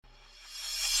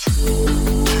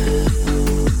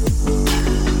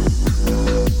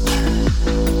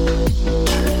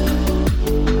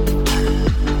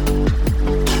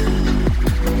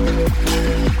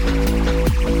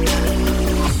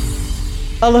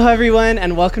Hello, everyone,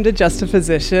 and welcome to Just a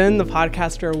Physician, the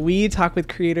podcast where we talk with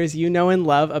creators you know and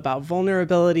love about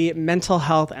vulnerability, mental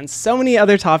health, and so many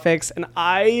other topics. And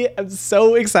I am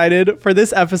so excited for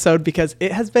this episode because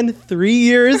it has been 3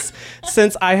 years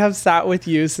since I have sat with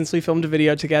you, since we filmed a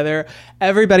video together.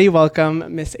 Everybody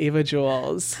welcome Miss Ava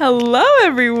Jules. Hello,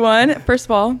 everyone. First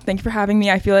of all, thank you for having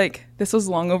me. I feel like this was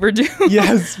long overdue.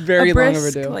 Yes, very long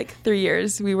overdue. Like 3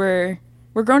 years. We're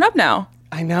grown up now.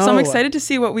 I know. So I'm excited to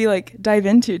see what we dive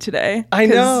into today. I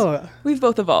know. We've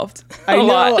both evolved. I know.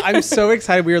 Lot. I'm so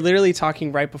excited. We were literally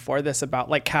talking right before this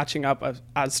about catching up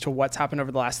as to what's happened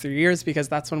over the last 3 years, because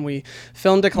that's when we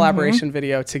filmed a collaboration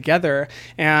video together.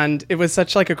 And it was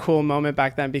such a cool moment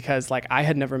back then because I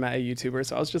had never met a YouTuber.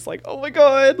 So I was just like, oh my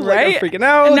God, right? I'm freaking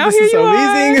out. And now this here is so you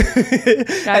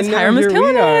amazing. Guys, Hiram is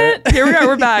killing it. Here we are.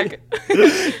 We're back.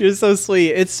 You're so sweet.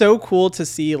 It's so cool to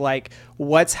see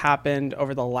what's happened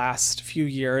over the last few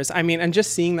years. I mean, and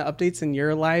just seeing the updates in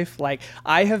your life.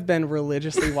 I have been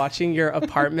religiously watching your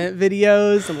apartment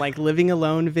videos and living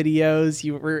alone videos.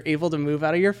 You were able to move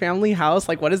out of your family house.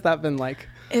 What has that been like?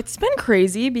 It's been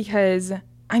crazy because,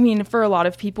 I mean, for a lot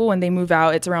of people, when they move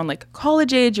out, it's around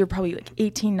college age. You're probably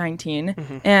 18, 19.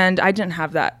 Mm-hmm. And I didn't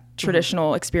have that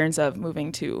traditional experience of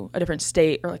moving to a different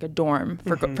state or a dorm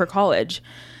for college.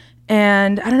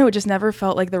 And I don't know, it just never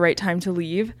felt like the right time to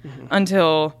leave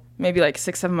until maybe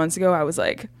 6-7 months ago. I was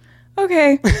like,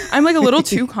 okay, I'm a little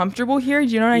too comfortable here.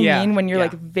 Do you know what I mean? When you're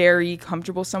very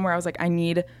comfortable somewhere, I was like, I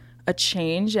need a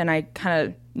change. And I kind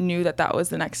of knew that was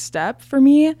the next step for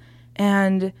me.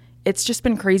 And it's just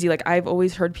been crazy. I've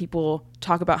always heard people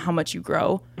talk about how much you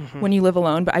grow when you live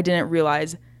alone, but I didn't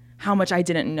realize how much I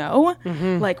didn't know,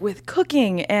 with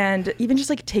cooking and even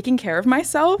just taking care of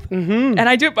myself. And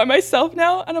I do it by myself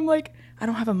now. And I'm like, I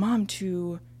don't have a mom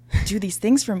to do these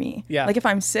things for me. Yeah. If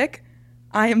I'm sick,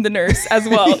 I am the nurse as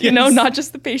well, yes. Not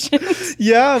just the patient.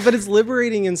 Yeah, but it's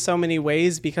liberating in so many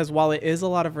ways because while it is a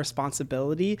lot of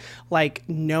responsibility,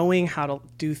 knowing how to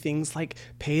do things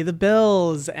pay the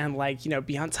bills and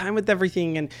be on time with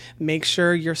everything and make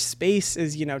sure your space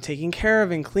is, taken care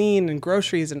of and clean and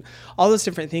groceries and all those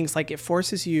different things, it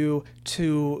forces you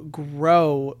to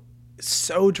grow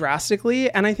so drastically.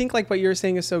 And I think what you're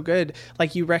saying is so good.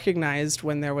 You recognized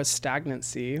when there was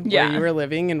stagnancy where you were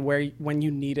living and when you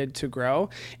needed to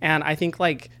grow. And I think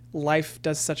life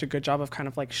does such a good job of kind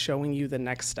of showing you the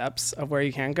next steps of where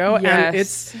you can go. Yes. And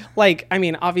it's I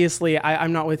mean, obviously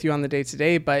I'm not with you on the day to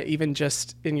day, but even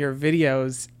just in your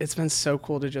videos, it's been so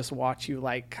cool to just watch you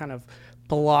kind of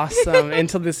blossom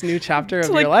into this new chapter of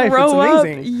your life. It's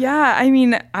amazing. Up. Yeah. I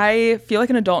mean, I feel like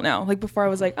an adult now. Before I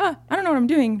was I don't know what I'm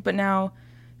doing, but now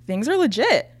things are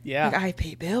legit. Yeah. I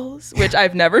pay bills, which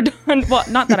I've never done. Well,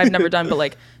 not that I've never done,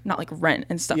 but not rent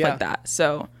and stuff like that.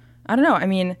 So I don't know. I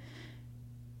mean,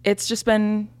 it's just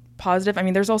been positive. I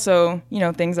mean, there's also,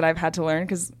 things that I've had to learn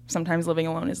because sometimes living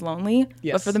alone is lonely.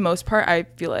 Yes. But for the most part, I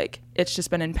feel it's just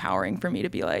been empowering for me to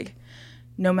be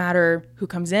no matter who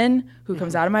comes in, who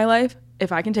comes out of my life,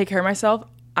 if I can take care of myself,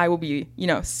 I will be,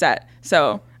 set.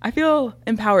 So I feel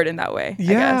empowered in that way, I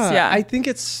guess. Yeah. I think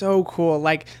it's so cool.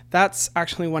 That's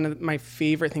actually one of my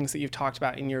favorite things that you've talked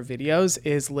about in your videos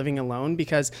is living alone,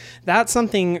 because that's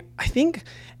something I think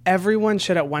everyone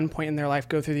should at one point in their life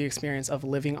go through the experience of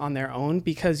living on their own,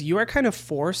 because you are kind of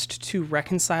forced to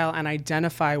reconcile and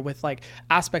identify with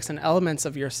aspects and elements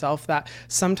of yourself that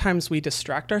sometimes we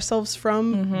distract ourselves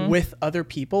from with other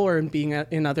people or in being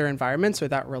in other environments or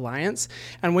that reliance.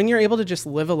 And when you're able to just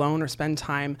live alone or spend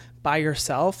time by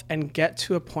yourself and get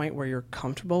to a point where you're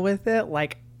comfortable with it,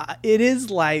 it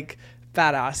is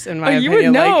badass in my opinion. You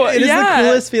would know. It is the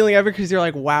coolest feeling ever because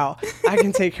you're wow, I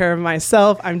can take care of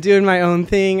myself. I'm doing my own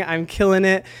thing. I'm killing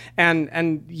it.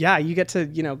 And yeah, you get to,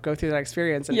 go through that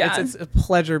experience. And it's a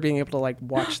pleasure being able to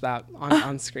watch that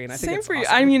on screen. I think same for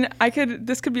awesome. you. I mean,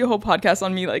 this could be a whole podcast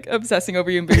on me obsessing over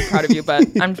you and being proud of you, but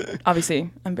I'm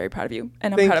very proud of you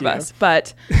and I'm proud of us.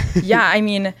 But yeah, I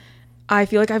mean, I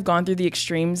feel I've gone through the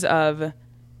extremes of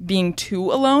being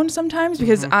too alone sometimes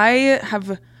because I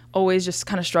have always just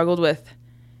kind of struggled with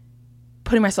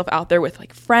putting myself out there with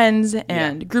friends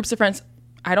and groups of friends.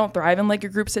 I don't thrive in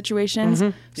group situations.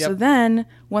 Yep. So then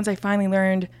once I finally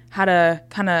learned how to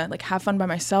kind of have fun by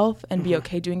myself and be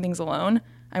okay doing things alone,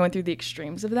 I went through the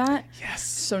extremes of that. Yes.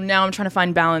 So now I'm trying to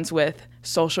find balance with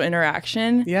social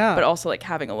interaction, Yeah. but also like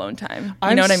having alone time. You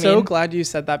I'm know what I mean? so glad you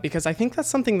said that, because I think that's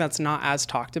something that's not as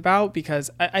talked about,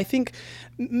 because I think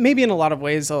maybe in a lot of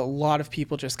ways, a lot of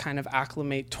people just kind of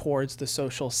acclimate towards the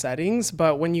social settings.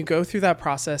 But when you go through that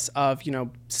process of, you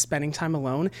know, spending time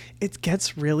alone, it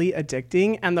gets really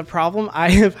addicting. And the problem I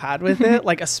have had with it,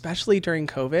 like especially during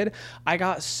COVID, I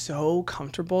got so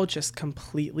comfortable just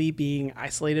completely being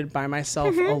isolated by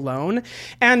myself alone.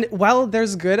 And while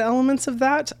there's good elements of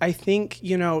that, I think,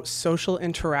 you know, social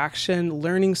interaction,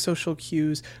 learning social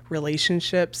cues,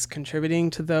 relationships, contributing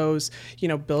to those, you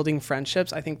know, building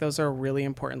friendships, I think those are really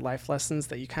important life lessons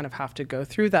that you kind of have to go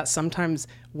through, that sometimes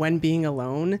when being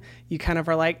alone, you kind of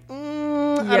are like, I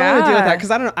don't want to deal with that,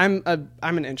 because I don't know,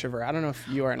 I'm an introvert. I don't know if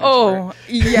you are an introvert. Oh,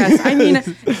 yes. I mean,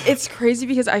 it's crazy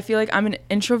because I feel like I'm an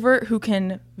introvert who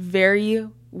can very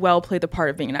well play the part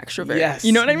of being an extrovert. Yes.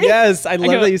 You know what I mean? Yes. I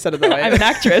love that you said it that way. I'm an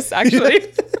actress,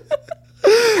 actually.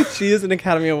 She is an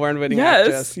Academy Award winning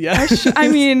actress. Yes. I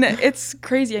mean, it's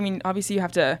crazy. I mean, obviously you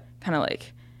have to kind of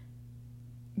like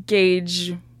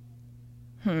gauge,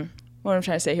 what I'm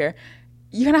trying to say here.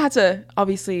 You kind of have to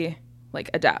obviously like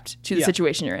adapt to the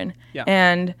situation you're in. Yeah.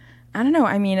 And I don't know.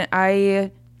 I mean,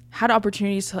 I had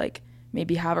opportunities to like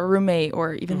maybe have a roommate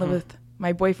or even live with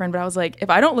my boyfriend, but I was like, if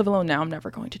I don't live alone now, I'm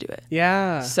never going to do it.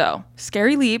 Yeah. So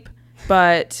scary leap,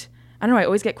 but I don't know. I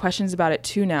always get questions about it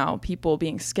too now. People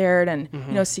being scared and,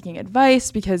 you know, seeking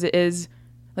advice, because it is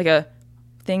like a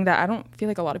thing that I don't feel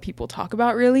like a lot of people talk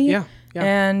about really. Yeah.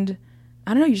 And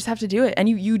I don't know, you just have to do it. And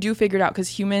you do figure it out, because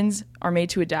humans are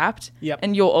made to adapt. Yep.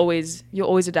 And you'll always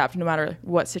adapt no matter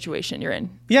what situation you're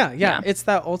in. Yeah. It's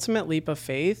that ultimate leap of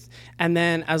faith. And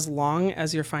then as long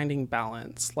as you're finding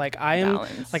balance, like I am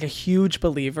like a huge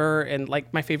believer in,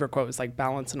 like, my favorite quote is like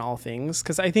balance in all things.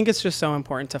 Cause I think it's just so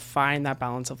important to find that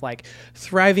balance of like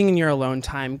thriving in your alone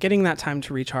time, getting that time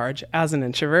to recharge as an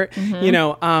introvert, you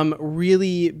know,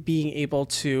 really being able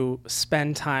to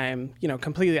spend time, you know,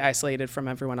 completely isolated from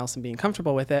everyone else and being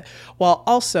comfortable with it, while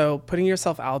also putting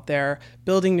yourself out there,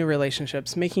 building new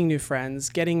relationships, making new friends,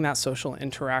 getting that social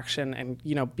interaction, and,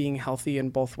 you know, being healthy in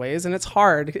both ways. And it's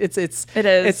hard. It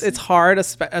is. It's hard,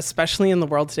 especially in the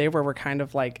world today where we're kind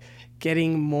of like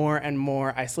getting more and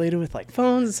more isolated with like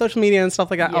phones and social media and stuff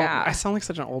like that. Yeah. Oh, I sound like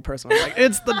such an old person. I'm like,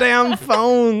 it's the damn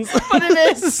phones. But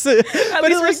it is. At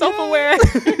least we're self-aware.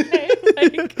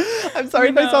 Like, I'm sorry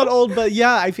if I sound old, but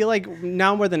yeah, I feel like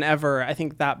now more than ever, I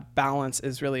think that balance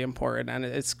is really important. And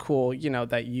it's cool, you know,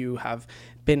 that you have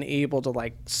been able to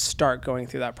like start going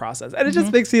through that process, and it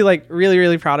just makes me like really,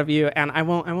 really proud of you. And I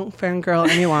won't fangirl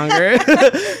any longer.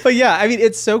 But yeah, I mean,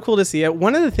 it's so cool to see it.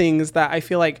 One of the things that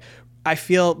I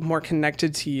feel more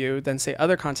connected to you than say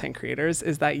other content creators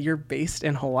is that you're based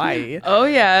in Hawaii. Oh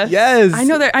yeah. Yes. I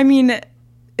know that. I mean,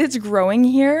 it's growing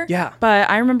here. Yeah. But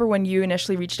I remember when you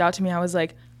initially reached out to me, I was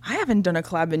like, I haven't done a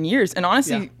collab in years. And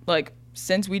honestly, like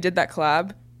since we did that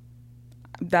collab,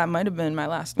 that might have been my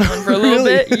last one for a little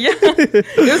bit. Yeah.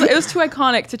 It was too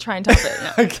iconic to try and top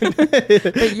it. No.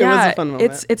 But yeah, it was a fun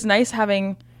moment. It's nice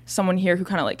having someone here who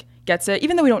kind of like gets it.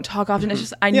 Even though we don't talk often, it's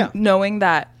just knowing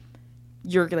that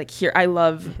you're like here. I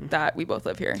love that we both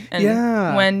live here.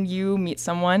 And when you meet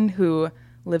someone who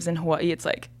lives in Hawaii, it's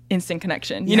like instant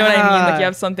connection. You know what I mean? Like you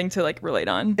have something to like relate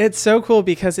on. It's so cool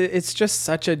because it's just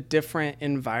such a different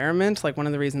environment. Like one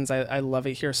of the reasons I love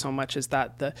it here so much is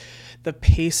that the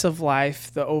pace of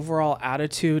life, the overall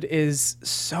attitude is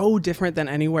so different than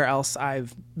anywhere else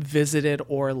I've visited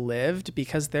or lived,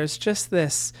 because there's just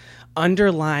this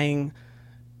underlying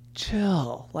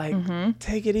chill, like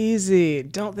take it easy,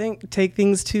 take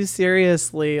things too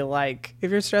seriously, like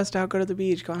if you're stressed out, go to the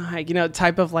beach, go on a hike, you know,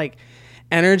 type of like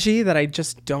energy that I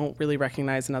just don't really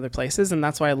recognize in other places. And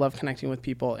that's why I love connecting with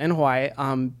people in Hawaii,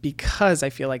 because I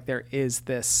feel like there is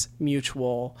this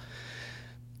mutual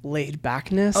laid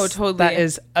backness. Oh, totally. That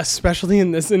is, especially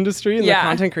in this industry, in the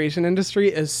content creation industry,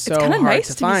 is so it's hard nice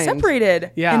to find. Be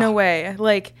separated in a way.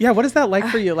 Like, yeah, what is that like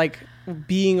for you? Like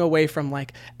being away from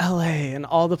like LA and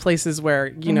all the places where,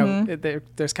 you know,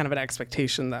 there's kind of an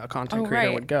expectation that a content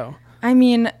creator would go. I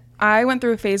mean, I went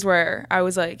through a phase where I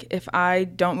was like, if I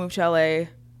don't move to LA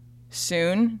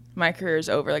soon, my career is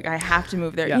over. Like I have to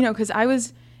move there, you know, because I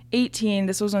was 18.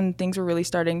 This was when things were really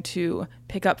starting to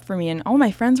pick up for me, and all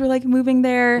my friends were like moving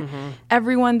there.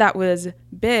 Everyone that was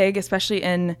big, especially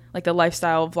in like the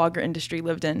lifestyle vlogger industry,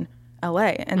 lived in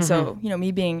LA. And so, you know,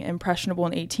 me being impressionable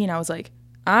and 18, I was like,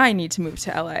 I need to move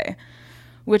to LA.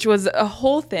 which was a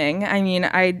whole thing. I mean,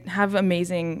 I have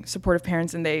amazing supportive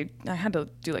parents, and I had to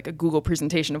do like a Google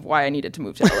presentation of why I needed to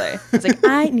move to LA. I was like,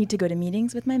 I need to go to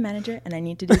meetings with my manager, and I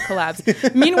need to do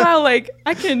collabs. Meanwhile, like,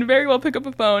 I can very well pick up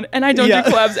a phone, and I don't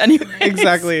do collabs anyway.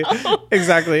 Exactly. So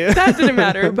exactly. that didn't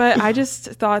matter. But I just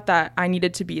thought that I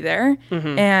needed to be there.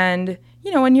 And,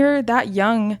 you know, when you're that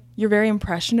young, you're very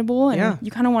impressionable, and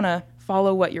you kind of want to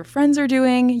follow what your friends are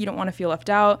doing. You don't want to feel left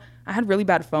out. I had really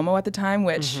bad FOMO at the time,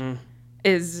 which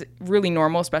is really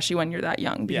normal, especially when you're that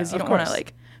young, because you don't want to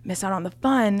like miss out on the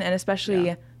fun. And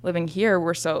especially living here,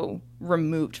 we're so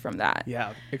removed from that.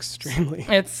 Yeah, extremely.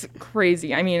 It's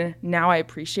crazy. I mean, now I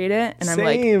appreciate it, and Same.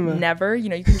 I'm like, never, you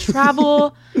know, you can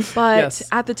travel, but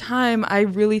at the time I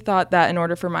really thought that in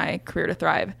order for my career to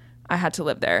thrive, I had to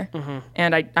live there.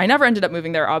 And I never ended up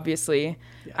moving there, obviously.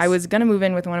 I was going to move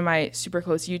in with one of my super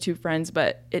close YouTube friends,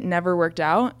 but it never worked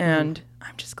out. And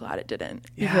I'm just glad it didn't.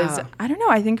 Because I don't know,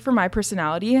 I think for my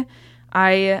personality,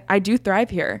 I do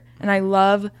thrive here. And I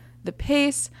love the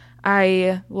pace.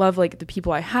 I love like the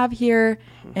people I have here.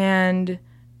 And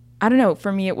I don't know,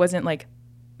 for me, it wasn't like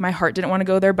my heart didn't want to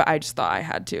go there, but I just thought I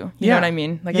had to. You know what I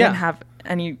mean? Like I didn't have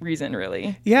any reason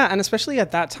really. Yeah, and especially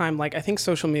at that time, like I think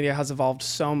social media has evolved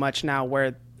so much now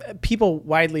where people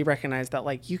widely recognize that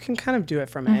like you can kind of do it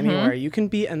from anywhere. You can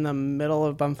be in the middle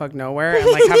of bumfuck nowhere and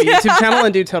like have a YouTube channel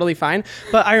and do totally fine.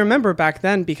 But I remember back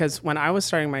then, because when I was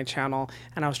starting my channel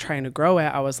and I was trying to grow it,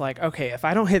 I was like, okay, if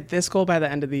I don't hit this goal by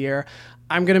the end of the year,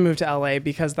 I'm going to move to LA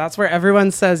because that's where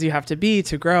everyone says you have to be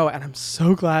to grow. And I'm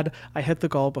so glad I hit the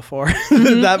goal before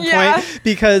that point,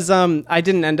 because I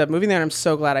didn't end up moving there. And I'm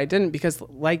so glad I didn't, because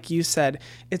like you said,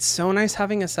 it's so nice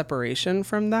having a separation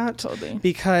from that. Totally.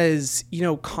 Because, you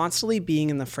know, constantly being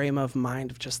in the frame of mind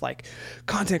of just like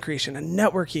content creation and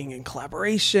networking and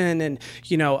collaboration and,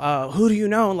 you know, who do you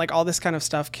know? And like all this kind of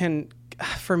stuff can,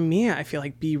 for me, I feel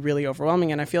like be really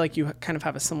overwhelming. And I feel like you kind of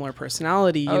have a similar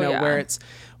personality, you know, where it's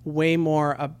way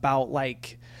more about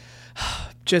like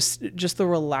just the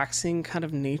relaxing kind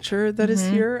of nature that is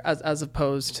here as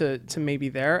opposed to maybe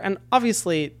there. And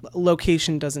obviously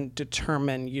location doesn't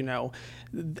determine, you know,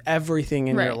 everything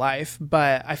in your life,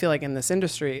 but I feel like in this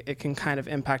industry it can kind of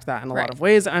impact that in a lot of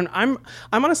ways. And I'm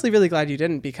honestly really glad you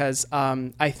didn't, because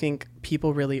I think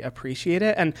people really appreciate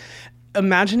it. And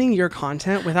imagining your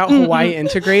content without Hawaii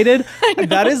integrated,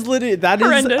 that is literally, that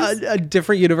is a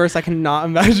different universe. I cannot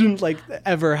imagine like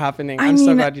ever happening. I'm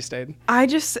so glad you stayed.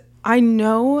 I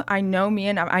know me,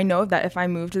 and I know that if I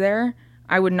moved there,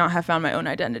 I would not have found my own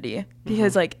identity,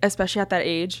 because like, especially at that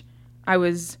age, I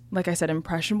was, like I said,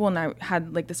 impressionable, and I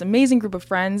had like this amazing group of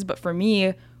friends. But for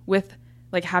me, with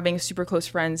like having super close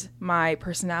friends, my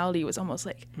personality was almost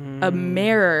like a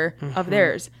mirror of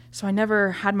theirs. So I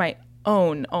never had my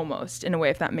own, almost, in a way,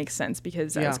 if that makes sense,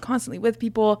 because I was constantly with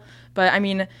people. But I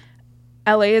mean,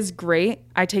 LA is great.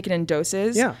 I take it in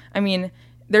doses. I mean,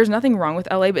 there's nothing wrong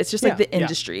with LA, but it's just like the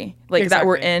industry like that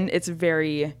we're in. It's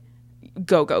very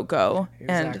go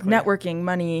and networking,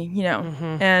 money, you know.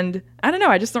 And I don't know,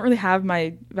 I just don't really have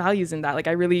my values in that. Like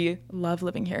I really love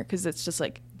living here because it's just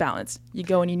like balance. You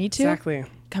go when you need to,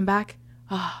 come back.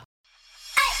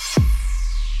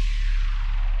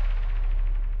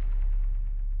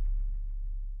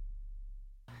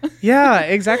 Yeah,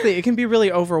 exactly. It can be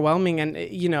really overwhelming. And,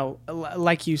 you know,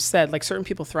 like you said, like certain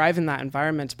people thrive in that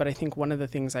environment. But I think one of the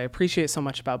things I appreciate so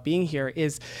much about being here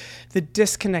is the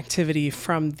disconnectivity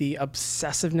from the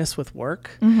obsessiveness with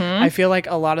work. I feel like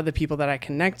a lot of the people that I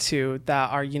connect to that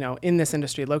are, you know, in this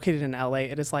industry located in LA,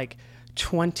 it is like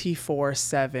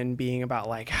 24/7 being about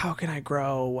like, how can I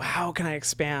grow? How can I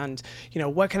expand? You know,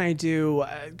 what can I do?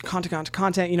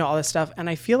 Content, you know, all this stuff. And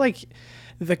I feel like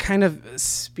the kind of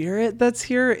spirit that's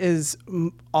here is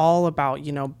all about,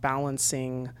 you know,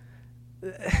 balancing.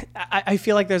 I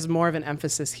feel like there's more of an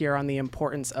emphasis here on the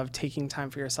importance of taking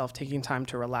time for yourself, taking time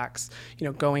to relax, you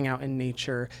know, going out in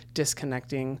nature,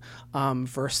 disconnecting,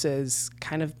 versus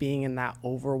kind of being in that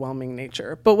overwhelming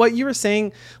nature. But what you were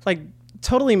saying, like,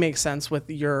 totally makes sense with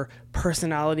your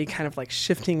personality kind of like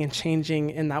shifting and changing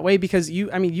in that way, because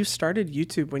you started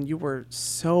YouTube when you were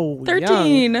so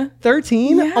 13. young.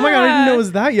 13? Yeah. Oh my God, I didn't know it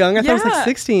was that young. I thought it was like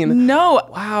 16. No.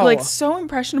 Wow. Like so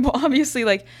impressionable, obviously.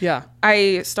 Like, yeah.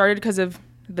 I started because of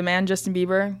the man Justin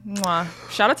Bieber. Mwah.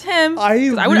 Shout out to him. I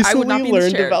would not be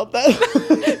learned about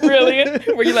that.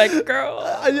 Really? Were you like, girl?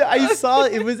 I saw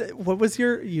it was, what was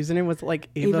your username? Was like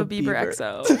Ava Bieber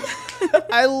XO.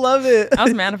 I love it. I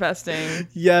was manifesting.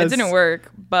 Yes. It didn't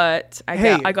work, but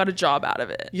I got a job out of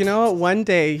it. You know what? One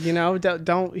day, you know,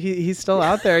 he's still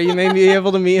out there. You may be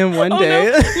able to meet him one day.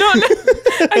 No.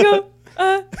 I go,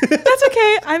 That's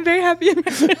okay. I'm very happy in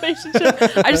my relationship.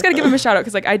 I just got to give him a shout out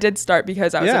because like I did start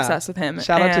because I was obsessed with him.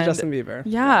 Shout out to Justin Bieber.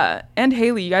 Yeah. And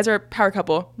Haley. You guys are a power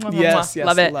couple. Yes.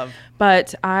 Love it. Love.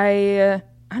 But I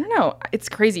don't know. It's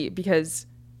crazy because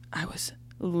I was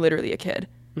literally a kid.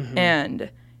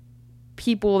 And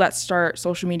people that start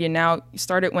social media now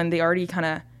start it when they already kind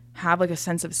of have like a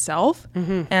sense of self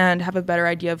and have a better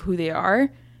idea of who they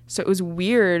are. So it was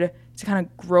weird to kind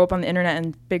of grow up on the internet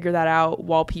and figure that out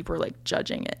while people are like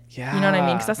judging it. Yeah. You know what I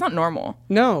mean? Because that's not normal.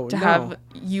 To have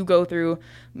you go through,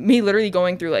 me literally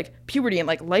going through like puberty and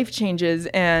like life changes.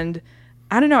 And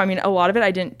I don't know. I mean, a lot of it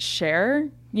I didn't share,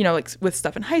 you know, like with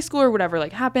stuff in high school or whatever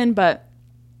like happened. But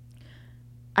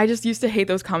I just used to hate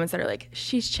those comments that are like,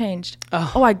 she's changed.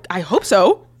 Oh, I hope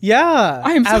so. Yeah,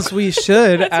 as we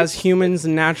should, as humans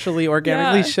naturally,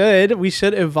 organically should. We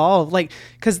should evolve, like,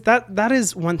 because that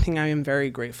is one thing I am very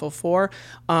grateful for.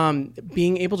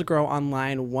 Being able to grow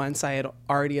online once I had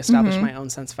already established my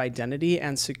own sense of identity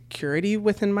and security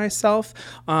within myself.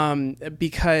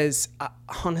 Because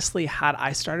honestly, had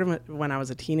I started when I was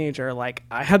a teenager, like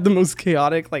I had the most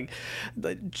chaotic like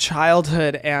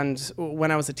childhood, and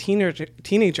when I was a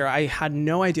teenager, I had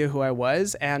no idea who I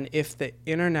was, and if the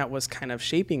internet was kind of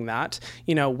shaping that,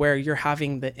 you know, where you're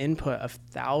having the input of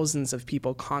thousands of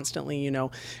people constantly, you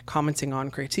know, commenting on,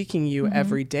 critiquing you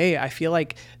every day, I feel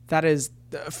like that is,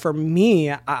 for me,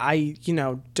 I you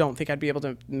know, don't think I'd be able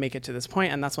to make it to this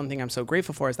point. And that's one thing I'm so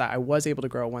grateful for, is that I was able to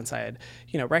grow once I had,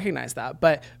 you know, recognized that.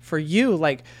 But for you,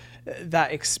 like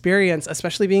that experience,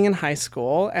 especially being in high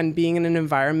school and being in an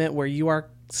environment where you are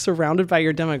surrounded by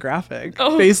your demographic,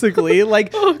 basically,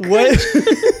 like what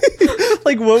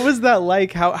like what was that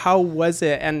like? How was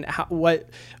it, and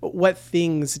what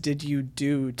things did you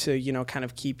do to, you know, kind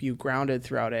of keep you grounded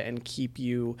throughout it and keep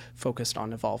you focused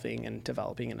on evolving and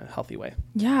developing in a healthy way?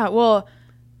 Yeah, well,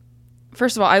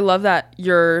 first of all, I love that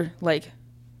your like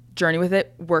journey with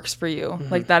it works for you.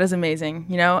 Like that is amazing.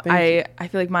 You know, I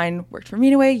feel like mine worked for me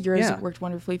in a way. Yours worked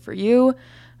wonderfully for you,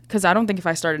 because I don't think if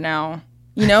I started now,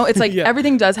 you know, it's like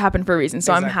everything does happen for a reason.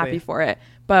 So I'm happy for it.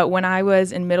 But when I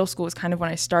was in middle school was kind of when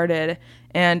I started,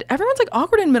 and everyone's like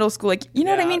awkward in middle school. Like, you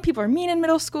know what I mean? People are mean in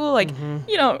middle school. Like,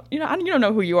 you don't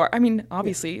know who you are. I mean,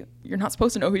 obviously you're not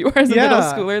supposed to know who you are as a middle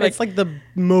schooler. Like, it's like the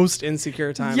most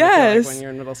insecure time I feel like, when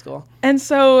you're in middle school. And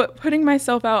so putting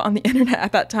myself out on the internet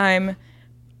at that time,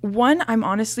 one, I'm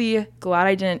honestly glad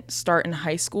I didn't start in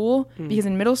high school, because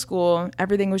in middle school,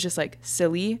 everything was just like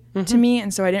silly to me.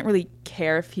 And so I didn't really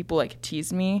care if people like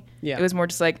teased me. Yeah. It was more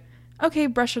just like, okay,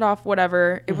 brush it off,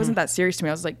 whatever. It wasn't that serious to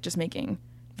me. I was like just making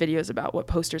videos about what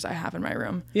posters I have in my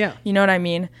room. Yeah. You know what I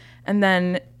mean? And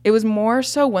then it was more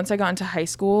so once I got into high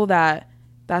school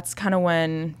that's kind of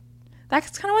when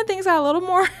things got a little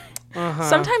more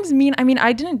sometimes mean. I mean,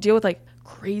 I didn't deal with like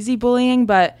crazy bullying,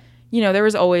 but you know, there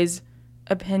was always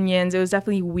opinions. It was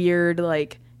definitely weird,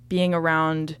 like being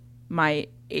around my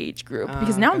age group,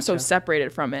 because now I'm so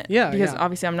separated from it. Yeah. Because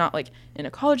obviously I'm not like in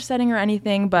a college setting or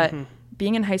anything, but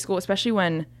being in high school, especially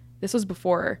when this was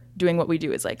before doing what we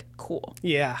do is like cool.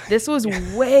 Yeah. This was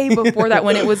way before that,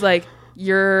 when it was like,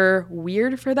 you're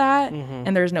weird for that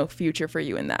and there's no future for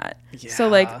you in that. Yeah. So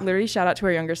like literally shout out to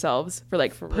our younger selves for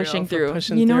like pushing through.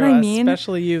 You know what I mean?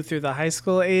 Especially you through the high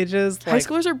school ages. High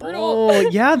schoolers are brutal. Oh,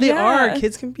 yeah, they are.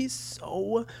 Kids can be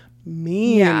so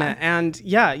mean. Yeah. And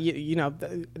yeah, you know,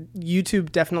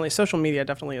 YouTube definitely, social media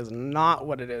definitely is not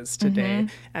what it is today.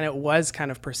 And it was kind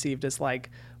of perceived as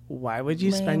like, why would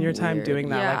you spend your time doing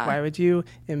that? Yeah. Like, why would you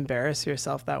embarrass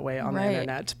yourself that way on the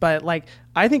internet? But like,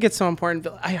 I think it's so important.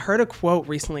 I heard a quote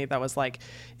recently that was like,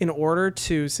 in order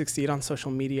to succeed on social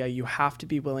media, you have to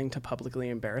be willing to publicly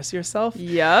embarrass yourself.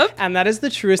 Yep. And that is the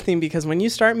truest thing, because when you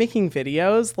start making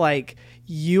videos, like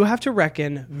you have to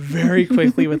reckon very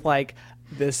quickly with like,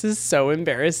 this is so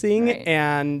embarrassing.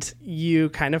 And you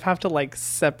kind of have to like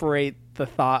separate the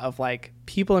thought of like,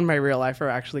 people in my real life are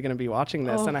actually going to be watching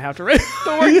this, and I have to which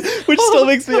still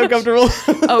makes me uncomfortable.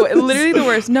 Literally the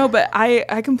worst. No, but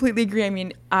I completely agree. I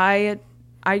mean, I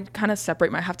kind of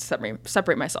separate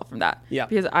myself from that. Yeah.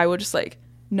 Because I would just like,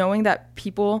 knowing that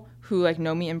people who like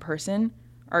know me in person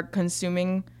are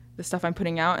consuming the stuff I'm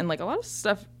putting out, and like a lot of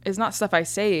stuff is not stuff I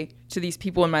say to these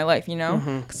people in my life, you know?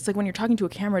 Because it's like when you're talking to a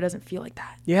camera, it doesn't feel like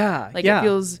that. Yeah. Like it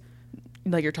feels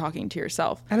like you're talking to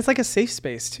yourself. And it's like a safe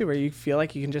space too, where you feel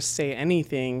like you can just say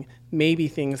anything, maybe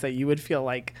things that you would feel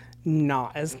like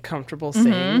not as comfortable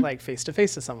saying like face to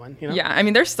face to someone, you know? Yeah. I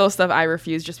mean, there's still stuff I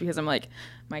refuse just because I'm like,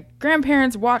 my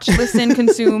grandparents watch, listen,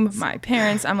 consume, my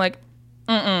parents. I'm like,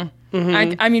 I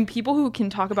mean, people who can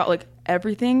talk about like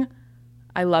everything,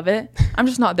 I love it. I'm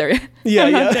just not there yet.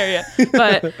 I'm not there yet.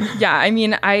 But yeah, I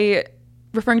mean,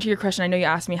 referring to your question, I know you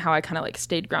asked me how I kind of like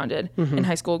stayed grounded in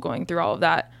high school going through all of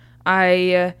that.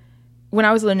 When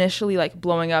I was initially like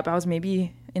blowing up, I was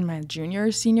maybe in my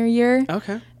senior year.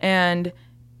 Okay. And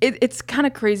it's kind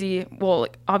of crazy. Well,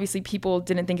 like, obviously people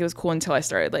didn't think it was cool until I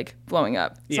started like blowing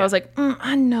up. So I was like,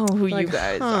 I know who you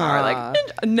guys are.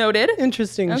 Like, noted.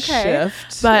 Interesting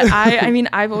shift. But I mean,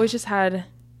 I've always just had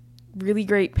really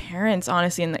great parents,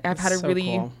 honestly. And I've had a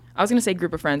really, cool. I was going to say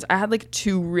group of friends. I had like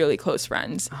 2 really close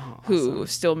friends who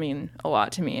still mean a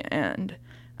lot to me. And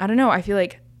I don't know, I feel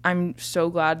like I'm so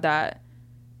glad that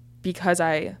because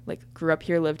I like grew up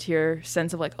here, lived here,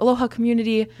 sense of like aloha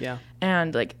community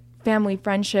and like family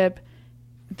friendship,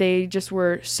 they just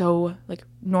were so like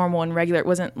normal and regular. It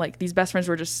wasn't like these best friends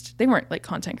they weren't like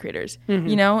content creators,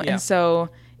 you know? And so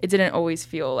it didn't always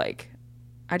feel like,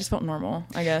 I just felt normal,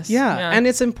 I guess. Yeah. And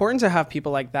it's important to have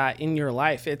people like that in your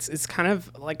life. It's kind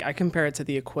of like, I compare it to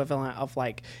the equivalent of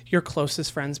like your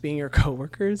closest friends being your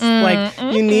coworkers. Like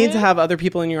you need to have other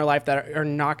people in your life that are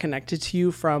not connected to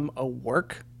you from a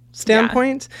work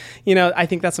standpoint. You know, I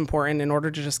think that's important in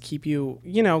order to just keep you,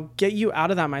 you know, get you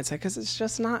out of that mindset, because it's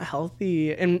just not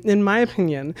healthy. And in my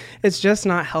opinion, it's just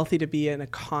not healthy to be in a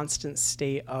constant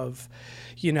state of,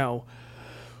 you know,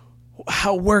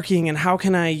 how working and how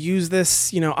can I use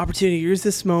this, you know, opportunity, use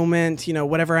this moment, you know,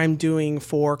 whatever I'm doing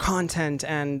for content,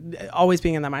 and always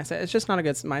being in that mindset. It's just not a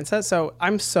good mindset. So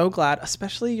I'm so glad,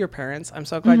 especially your parents, I'm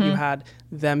so glad you had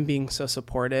them being so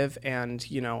supportive and,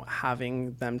 you know,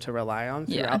 having them to rely on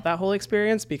throughout that whole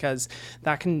experience, because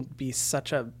that can be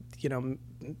such a, you know,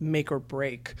 make or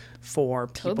break for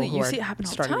people who you are see it happen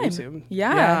all starting the time.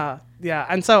 YouTube. Yeah.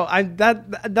 And so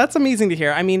that's amazing to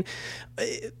hear. I mean,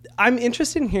 I'm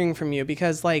interested in hearing from you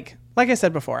because like I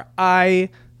said before, I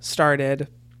started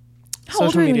How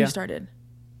old were you when you started?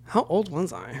 How old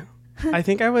was I? I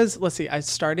think I was, I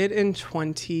started in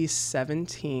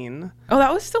 2017. Oh,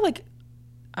 that was still like,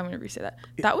 I'm going to re-say that.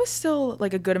 That was still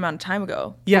like a good amount of time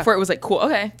ago. Yeah. Before it was like, cool.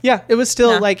 Okay. Yeah. It was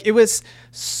still like, it was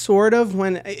sort of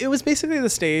when it was basically the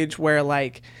stage where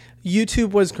like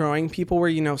YouTube was growing. People were,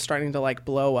 you know, starting to like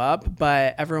blow up,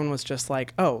 but everyone was just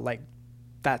like, oh, like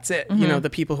that's it. You know, the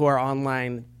people who are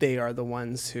online, they are the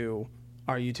ones who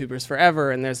are YouTubers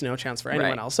forever, and there's no chance for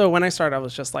anyone else. So when I started, I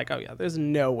was just like, oh yeah, there's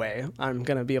no way I'm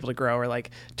going to be able to grow or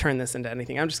like turn this into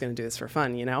anything. I'm just going to do this for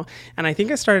fun, you know? And I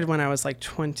think I started when I was like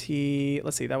 20,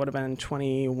 that would have been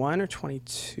 21 or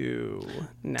 22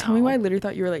 now. Tell me why I literally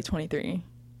thought you were like 23.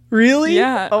 Really?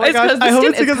 Yeah. Oh my gosh. I hope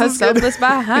it's because selfless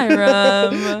by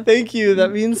Hiram. Thank you.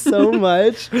 That means so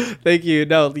much. Thank you.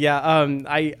 No, yeah.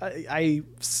 I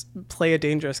play a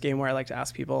dangerous game where I like to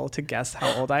ask people to guess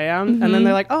how old I am, and then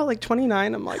they're like, "Oh, like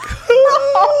 29." I'm like,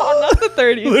 not the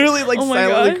 30s. Literally, like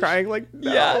silently crying, like,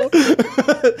 no. Yeah.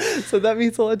 So that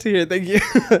means a lot to hear. Thank you.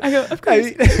 I go, of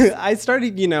course. I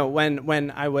started, you know,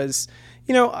 when I was,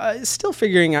 you know, still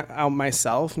figuring out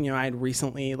myself. You know, I had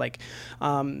recently, like,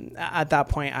 at that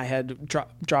point, I had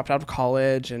dropped out of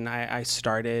college, and I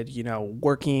started, you know,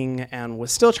 working, and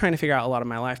was still trying to figure out a lot of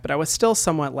my life. But I was still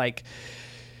somewhat like,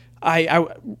 I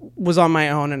was on my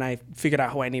own, and I figured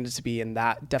out who I needed to be, and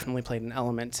that definitely played an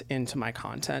element into my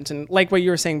content. And like what you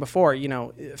were saying before, you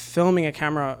know, filming a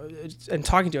camera and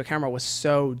talking to a camera was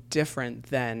so different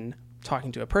than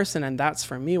talking to a person, and that's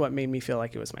for me what made me feel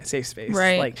like it was my safe space,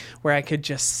 like where I could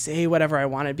just say whatever I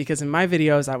wanted, because in my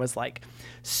videos I was like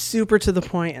super to the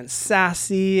point and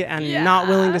sassy and not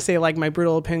willing to say like my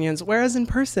brutal opinions, whereas in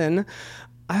person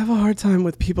I have a hard time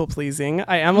with people pleasing.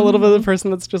 I am a little bit of the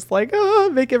person that's just like, oh,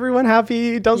 make everyone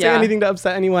happy, don't say anything to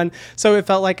upset anyone. So it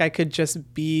felt like I could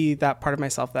just be that part of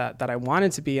myself that I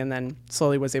wanted to be, and then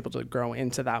slowly was able to grow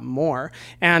into that more.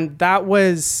 And that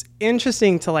was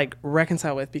interesting to like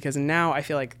reconcile with, because now I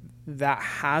feel like that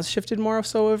has shifted more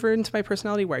so over into my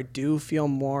personality, where I do feel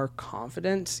more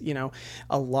confident, you know,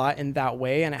 a lot in that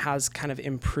way. And it has kind of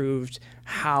improved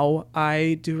how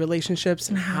I do relationships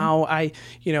and how I,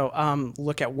 you know,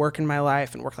 look at work in my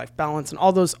life and work-life balance and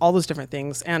all those different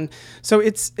things. And so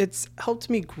it's helped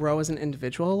me grow as an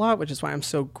individual a lot, which is why I'm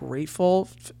so grateful,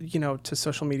 you know, to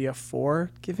social media for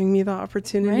giving me the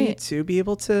opportunity to be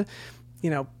able to,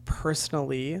 you know,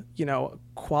 personally, you know,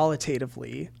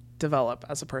 qualitatively develop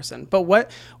as a person. But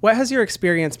what has your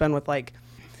experience been with, like,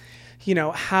 you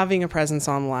know, having a presence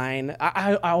online?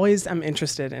 I always am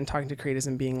interested in talking to creators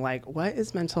and being like, what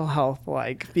is mental health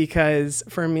like? Because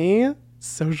for me,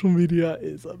 social media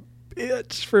is a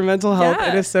bitch for mental health.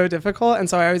 It is so difficult. And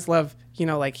so I always love, you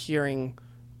know, like hearing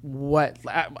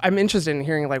I'm interested in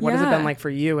hearing, like, what has it been like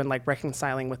for you, and like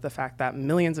reconciling with the fact that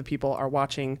millions of people are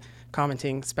watching,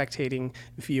 commenting, spectating,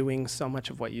 viewing so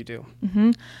much of what you do.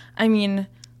 I mean,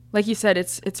 like you said,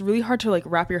 it's really hard to like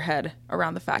wrap your head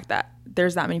around the fact that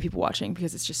there's that many people watching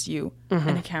because it's just you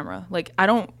and a camera. Like, I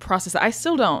don't process that. I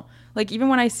still don't. Like, even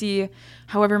when I see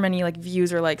however many like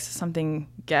views or likes something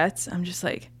gets, I'm just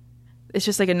like, it's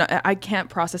just like, I can't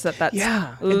process that. That's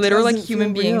literal like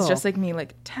human beings just like me,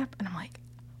 like tap. And I'm like,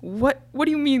 what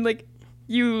do you mean? Like,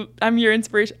 I'm your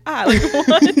inspiration. Like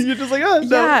what? You're just like, oh,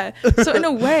 no. Yeah. So in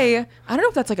a way, I don't know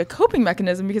if that's like a coping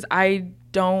mechanism because I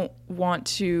don't want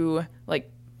to like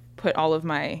put all of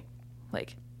my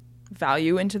like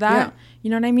value into that. Yeah. You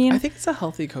know what I mean? I think it's a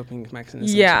healthy coping mechanism,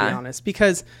 to be honest,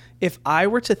 because if I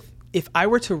were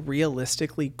to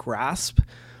realistically grasp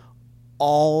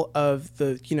all of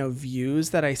the, views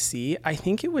that I see, I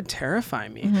think it would terrify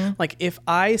me. Like, if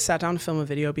I sat down to film a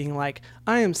video being like,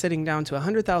 I am sitting down to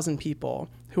 100,000 people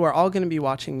who are all going to be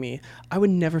watching me, I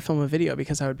would never film a video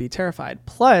because I would be terrified.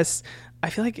 Plus, I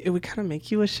feel like it would kind of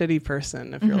make you a shitty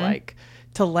person if you're like,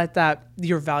 to let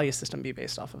your value system be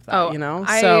based off of that,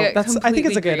 So I think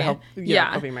it's a good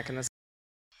coping mechanism.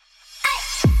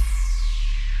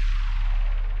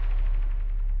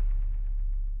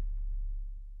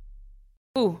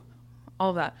 Ooh, all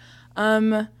of that.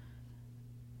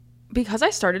 Because I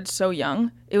started so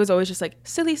young, it was always just like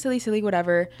silly,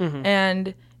 whatever.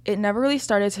 And it never really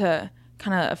started to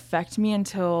kind of affect me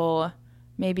until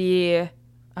maybe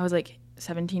I was like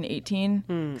 17, 18.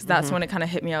 Because that's when it kind of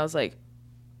hit me. I was like,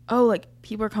 oh, like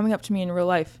people are coming up to me in real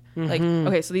life. Like,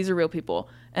 okay, so these are real people.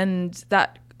 And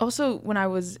that also when I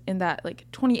was in that like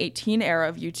 2018 era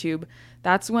of YouTube,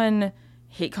 that's when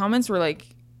hate comments were like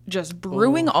just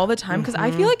brewing all the time. Because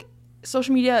I feel like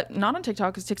social media, not on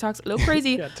TikTok, because TikTok's a little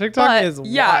crazy. TikTok is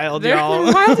wild,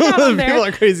 y'all. Wild out there. People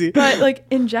are crazy. But like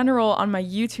in general, on my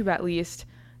YouTube at least,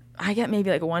 I get maybe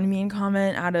like one mean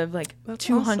comment out of like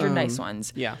 200 awesome. Nice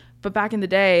ones. Yeah. But back in the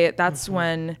day, that's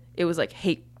when it was like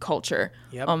hate culture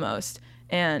almost.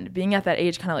 And being at that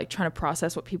age, kind of like trying to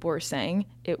process what people were saying,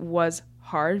 it was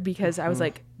hard because I was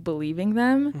like believing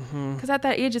them. Because at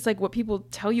that age, it's like what people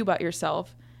tell you about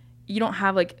yourself, you don't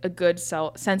have like a good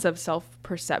sense of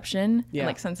self-perception and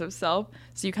like sense of self.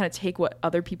 So you kind of take what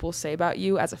other people say about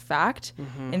you as a fact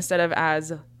instead of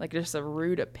as like just a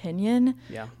rude opinion.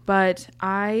 Yeah. But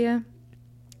I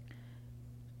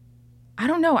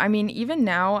don't know. I mean, even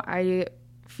now I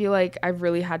feel like I've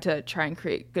really had to try and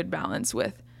create good balance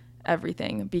with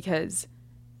everything because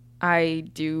I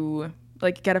do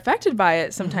like get affected by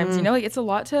it sometimes, like it's a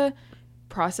lot to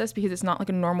process because it's not like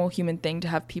a normal human thing to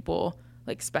have people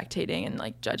like spectating and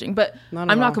like judging, but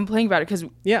I'm not complaining about it because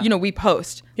we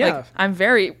post. Like I'm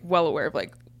very well aware of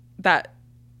like that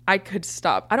I could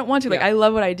stop. I don't want to, like I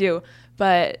love what I do,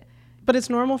 but it's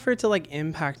normal for it to like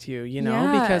impact you,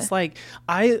 because like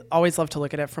I always love to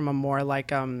look at it from a more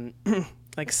like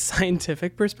like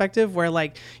scientific perspective where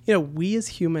like, we as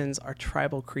humans are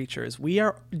tribal creatures. We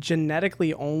are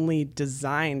genetically only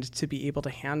designed to be able to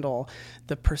handle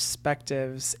the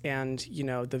perspectives and,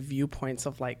 the viewpoints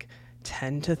of like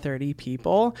 10 to 30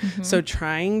 people. So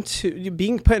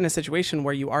being put in a situation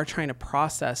where you are trying to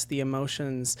process the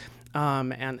emotions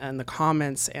and the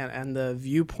comments and the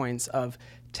viewpoints of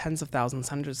tens of thousands,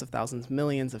 hundreds of thousands,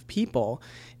 millions of people,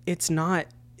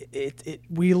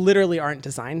 we literally aren't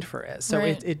designed for it. So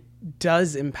it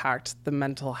does impact the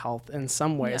mental health in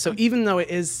some way. So even though it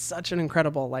is such an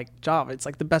incredible like job, it's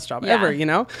like the best job ever,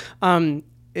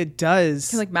 it does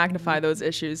can like magnify those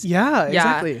issues. Yeah,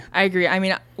 exactly. I agree. I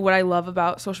mean, what I love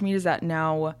about social media is that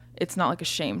now it's not like a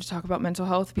shame to talk about mental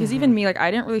health because even me, like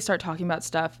I didn't really start talking about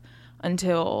stuff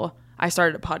until I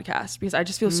started a podcast because I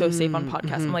just feel so safe on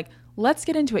podcasts. I'm like, let's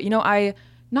get into it.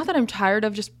 Not that I'm tired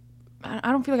of just,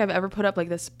 I don't feel like I've ever put up like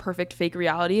this perfect fake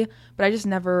reality, but I just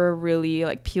never really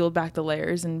like peeled back the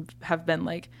layers and have been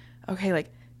like, okay,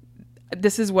 like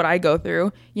this is what I go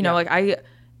through. Like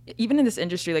even in this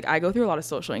industry, like I go through a lot of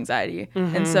social anxiety.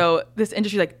 And so this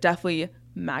industry like definitely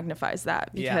magnifies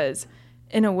that because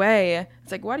in a way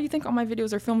it's like, why do you think all my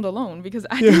videos are filmed alone? Because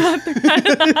I do not think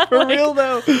that. For real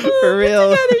though. For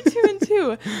real. Together 2 and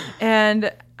 2.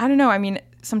 And I don't know. I mean,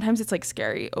 sometimes it's like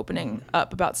scary opening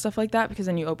up about stuff like that because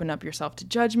then you open up yourself to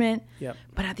judgment. Yep.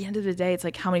 But at the end of the day, it's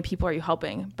like, how many people are you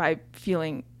helping by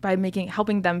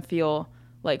helping them feel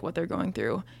like what they're going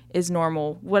through is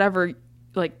normal, whatever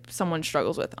like someone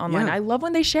struggles with online. I love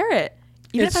when they share it.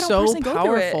 Even it's if I don't so personally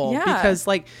powerful go through it. Because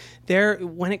like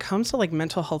when it comes to like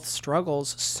mental health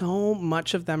struggles, so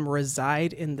much of them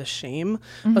reside in the shame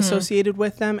associated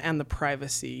with them and the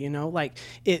privacy, like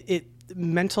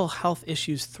mental health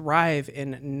issues thrive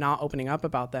in not opening up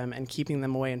about them and keeping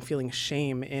them away and feeling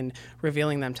shame in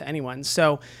revealing them to anyone.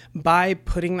 So by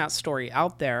putting that story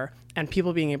out there and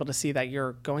people being able to see that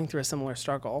you're going through a similar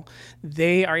struggle,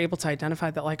 they are able to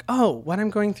identify that like, oh, what I'm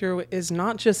going through is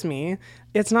not just me.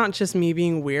 It's not just me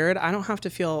being weird. I don't have to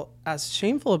feel as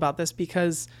shameful about this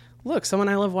because look, someone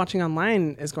I love watching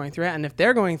online is going through it. And if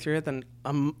they're going through it, then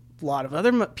lot of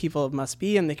other people must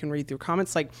be, and they can read through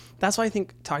comments. Like, that's why I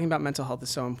think talking about mental health is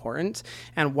so important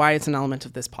and why it's an element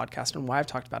of this podcast and why I've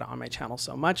talked about it on my channel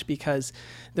so much, because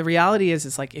the reality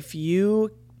is like, if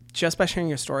you just by sharing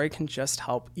your story can just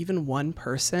help even one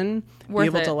person be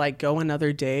able to like go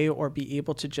another day or be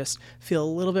able to just feel a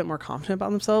little bit more confident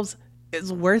about themselves,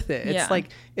 it's worth it. It's like,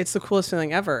 it's the coolest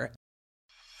feeling ever.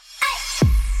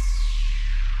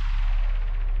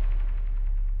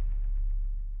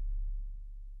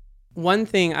 One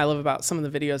thing I love about some of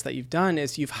the videos that you've done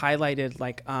is you've highlighted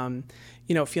like,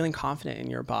 feeling confident in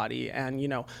your body and,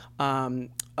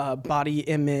 body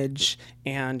image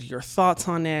and your thoughts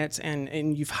on it.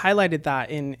 And you've highlighted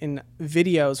that in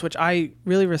videos, which I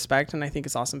really respect. And I think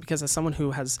is awesome because as someone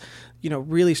who has,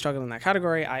 really struggled in that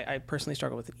category, I personally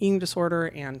struggle with an eating disorder,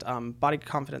 and body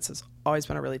confidence has always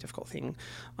been a really difficult thing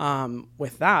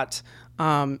with that.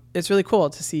 It's really cool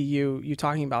to see you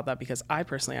talking about that because I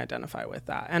personally identify with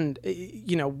that. And,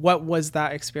 what was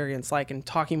that experience like, and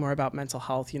talking more about mental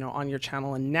health, on your channel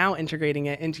and now integrating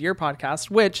it into your podcast,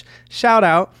 which shout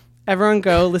out, everyone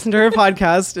go listen to her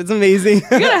podcast. It's amazing.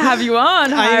 We're going to have you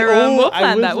on, Hiram. We'll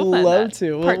plan that. We'll love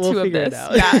to. Part we'll two figure of it this.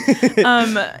 out.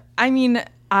 Yeah. I mean,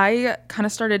 I kind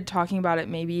of started talking about it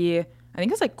maybe, I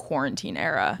think it was like quarantine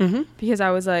era, because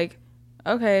I was like,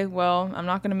 okay, well, I'm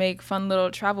not going to make fun little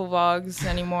travel vlogs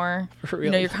anymore.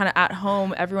 You're kind of at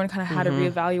home. Everyone kind of had to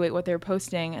reevaluate what they were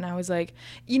posting. And I was like,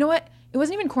 you know what? It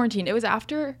wasn't even quarantine. It was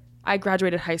after I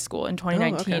graduated high school in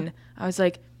 2019. Oh, okay. I was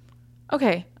like,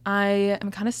 okay, I am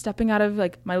kind of stepping out of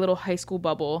like my little high school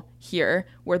bubble here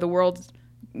where the world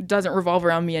doesn't revolve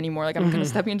around me anymore. Like I'm kind of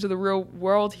stepping into the real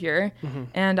world here.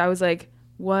 And I was like,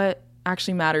 what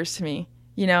actually matters to me?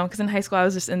 Because in high school I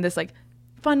was just in this like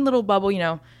fun little bubble,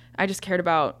 I just cared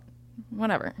about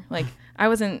whatever. Like I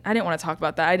didn't want to talk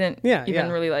about that. I didn't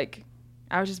really like,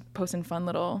 I was just posting fun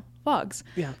little vlogs.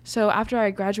 Yeah. So after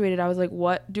I graduated, I was like,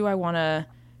 what do I want to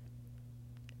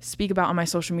speak about on my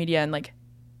social media and like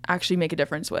actually make a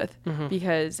difference with?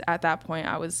 Because at that point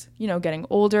I was, getting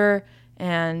older,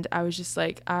 and I was just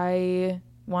like, I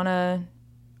want to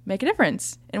make a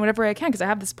difference in whatever I can, because I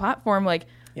have this platform, like,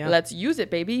 let's use it,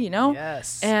 baby,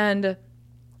 Yes. And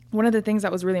one of the things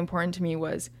that was really important to me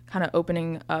was kind of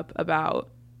opening up about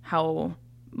how,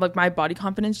 like, my body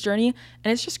confidence journey.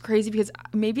 And it's just crazy because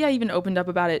maybe I even opened up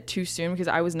about it too soon because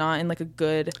I was not in like a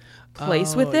good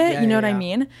place with it. You know what I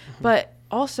mean? But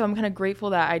also I'm kind of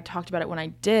grateful that I talked about it when I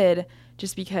did,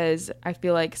 just because I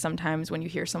feel like sometimes when you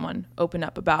hear someone open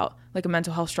up about like a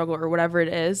mental health struggle or whatever it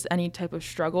is, any type of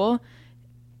struggle,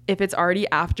 if it's already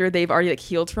after they've already like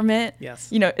healed from it,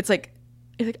 it's like,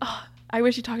 oh, I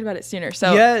wish you talked about it sooner.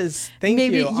 So yes, thank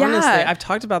you. Honestly, I've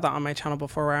talked about that on my channel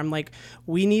before, where I'm like,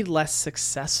 we need less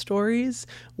success stories.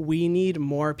 We need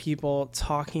more people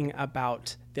talking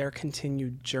about their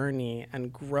continued journey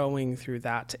and growing through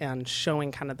that and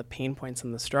showing kind of the pain points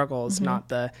and the struggles, not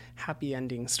the happy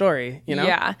ending story,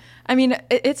 Yeah. I mean,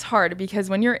 it's hard because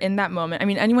when you're in that moment, I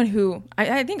mean, anyone who,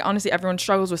 I think honestly, everyone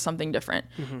struggles with something different,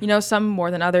 some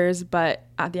more than others, but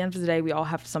at the end of the day, we all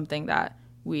have something that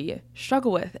we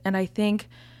struggle with. And I think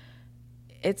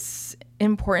it's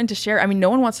important to share. I mean, no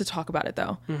one wants to talk about it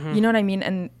though. You know what I mean?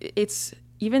 And it's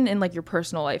even in like your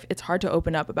personal life, it's hard to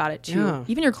open up about it to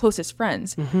even your closest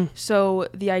friends. So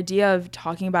the idea of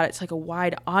talking about it to like a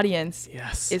wide audience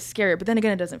is scary. But then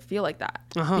again, it doesn't feel like that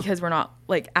because we're not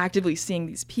like actively seeing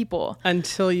these people.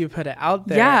 Until you put it out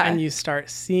there and you start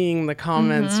seeing the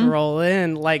comments roll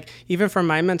in. Like even from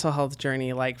my mental health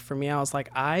journey, like for me, I was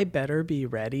like, I better be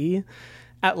ready.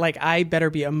 I better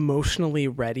be emotionally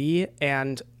ready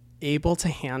and able to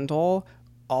handle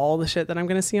all the shit that I'm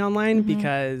going to see online,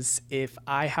 because if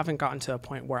I haven't gotten to a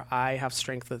point where I have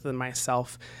strength within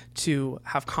myself to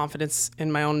have confidence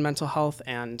in my own mental health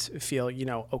and feel,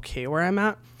 okay where I'm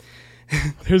at,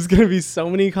 there's going to be so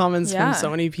many comments from so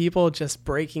many people just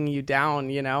breaking you down,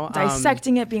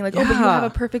 dissecting it, being like, oh, but you have a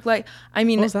perfect life. I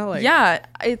mean, what was that like?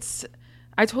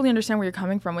 I totally understand where you're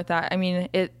coming from with that. I mean,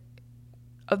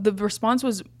 the response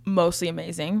was mostly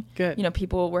amazing. Good.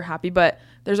 People were happy, but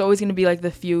there's always going to be like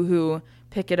the few who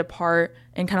pick it apart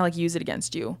and kind of like use it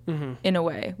against you in a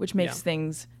way, which makes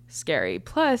things scary.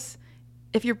 Plus,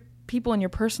 if your people in your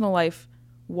personal life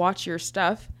watch your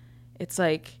stuff, it's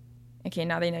like okay,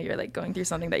 now they know you're like going through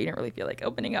something that you didn't really feel like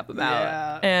opening up about.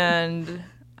 Yeah. And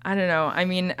I don't know. I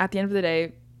mean, at the end of the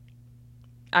day,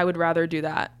 I would rather do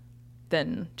that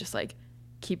than just like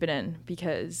keep it in,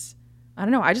 because I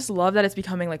don't know. I just love that it's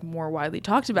becoming like more widely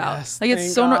talked about. Yes, like it's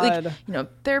thank so God. like, you know,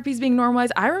 therapy's being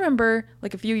normalized. I remember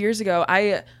like a few years ago,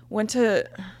 I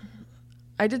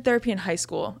did therapy in high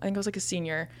school. I think I was like a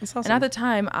senior. That's awesome. And at the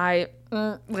time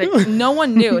like no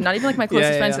one knew, not even like my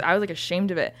closest friends. I was like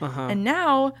ashamed of it. And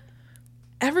now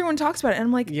everyone talks about it. And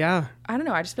I'm like, yeah, I don't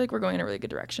know. I just feel like we're going in a really good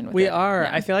direction with it. We are.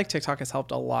 Yeah. I feel like TikTok has helped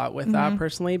a lot with that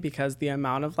personally, because the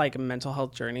amount of like mental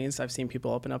health journeys I've seen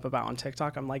people open up about on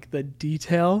TikTok, I'm like, the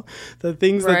detail, the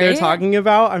things that they're talking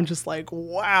about, I'm just like,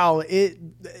 wow,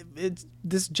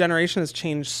 this generation has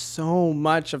changed so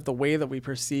much of the way that we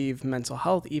perceive mental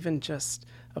health, even just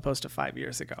opposed to 5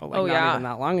 years ago, like not even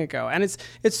that long ago. And it's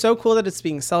so cool that it's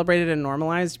being celebrated and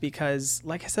normalized, because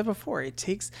like I said before, it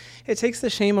takes the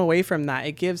shame away from that.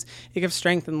 It gives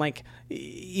strength. And like,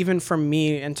 even for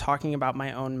me, and talking about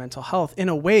my own mental health, in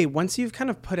a way, once you've kind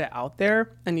of put it out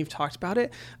there and you've talked about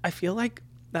it, I feel like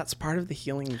that's part of the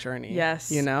healing journey.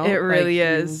 Yes, you know, it really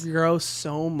is. You grow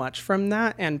so much from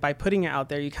that, and by putting it out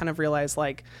there, you kind of realize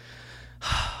like,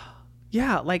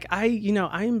 yeah, like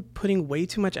I'm putting way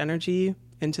too much energy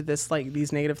into this, like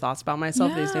these negative thoughts about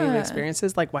myself, these negative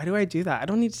experiences. Like, why do I do that? I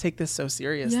don't need to take this so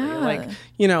seriously. Like,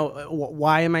 you know,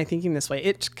 why am I thinking this way?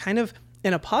 It kind of,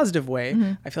 in a positive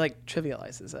way, I feel like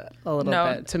trivializes it a little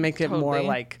bit to make it more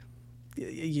like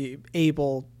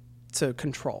able to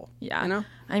control. Yeah. You know?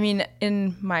 I mean,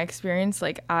 in my experience,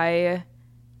 like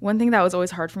one thing that was always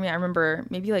hard for me, I remember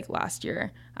maybe like last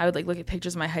year, I would like look at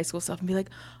pictures of my high school stuff and be like,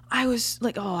 I was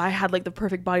like, oh, I had like the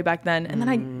perfect body back then. And then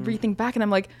I rethink back and I'm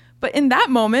like, but in that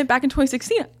moment, back in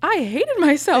 2016, I hated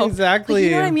myself. Exactly. Like,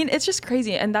 you know what I mean? It's just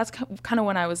crazy. And that's kind of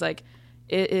when I was like,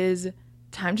 it is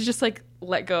time to just like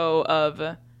let go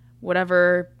of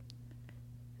whatever's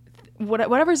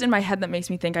in my head that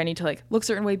makes me think I need to like look a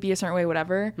certain way, be a certain way,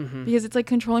 whatever, because it's like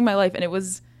controlling my life. And it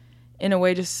was in a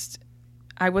way just,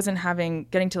 I wasn't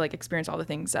getting to like experience all the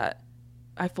things that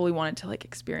I fully wanted to like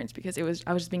experience, because I was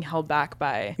just being held back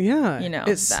by, you know,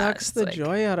 it sucks the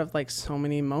joy out of like so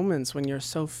many moments when you're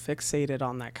so fixated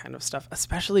on that kind of stuff,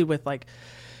 especially with like,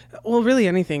 well, really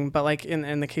anything, but like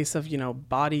in the case of, you know,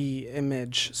 body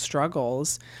image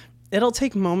struggles, it'll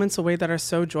take moments away that are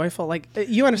so joyful. Like,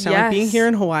 you understand, like being here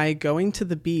in Hawaii, going to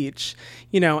the beach,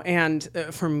 you know, and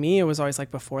for me, it was always like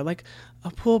before, like a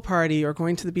pool party or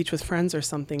going to the beach with friends or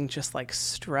something, just like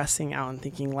stressing out and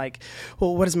thinking like,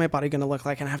 well, what is my body going to look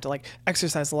like? And I have to like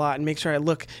exercise a lot and make sure I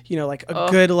look, you know, like a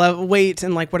good level weight,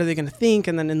 and like, what are they going to think?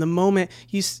 And then in the moment,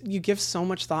 you give so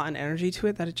much thought and energy to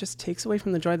it that it just takes away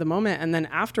from the joy of the moment. And then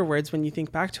afterwards, when you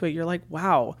think back to it, you're like,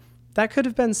 wow, that could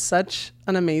have been such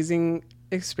an amazing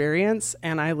experience,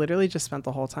 and I literally just spent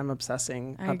the whole time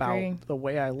obsessing about the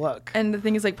way I look. And the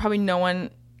thing is, like, probably no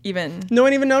one even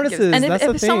notices. And that's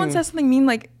if someone says something mean,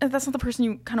 like, that's not the person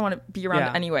you kind of want to be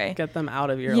around anyway. Get them out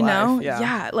of your life. Know?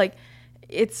 Yeah. Like,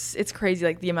 it's crazy,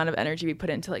 like the amount of energy we put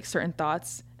into like certain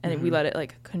thoughts, and we let it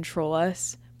like control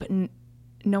us, but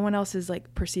no one else is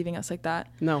like perceiving us like that.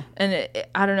 No. And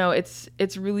I don't know. It's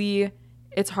really.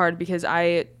 It's hard, because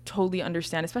I totally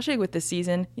understand, especially with this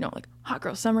season, you know, like hot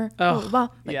girl summer, blah, blah, blah,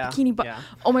 like bikini.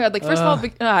 Oh my God. Like, first of all,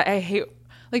 I hate,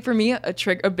 like, for me,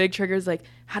 a big trigger is like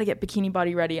how to get bikini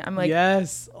body ready. I'm like,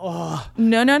 yes.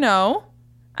 No.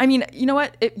 I mean, you know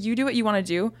what? You do what you want to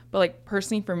do. But like,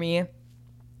 personally for me,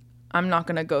 I'm not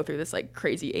going to go through this like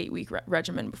crazy 8-week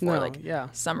regimen before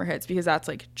summer hits, because that's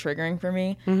like triggering for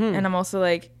me. And I'm also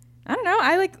like, I don't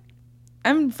know.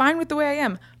 I'm fine with the way I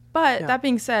am. But that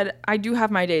being said, I do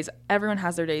have my days. Everyone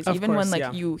has their days. Even when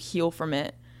like you heal from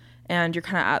it and you're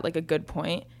kind of at like a good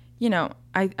point, you know,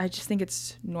 I just think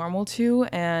it's normal to.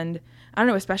 And I don't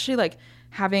know, especially like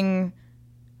having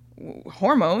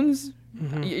hormones,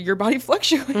 your body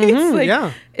fluctuates.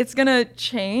 It's going to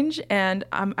change. And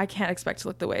I can't expect to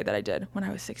look the way that I did when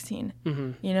I was 16.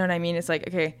 You know what I mean? It's like,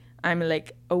 okay, I'm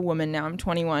like a woman now. I'm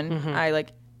 21. I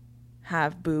like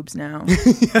have boobs now.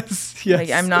 yes.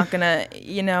 Like, I'm not gonna,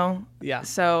 you know. Yeah.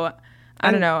 So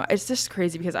I don't know. It's just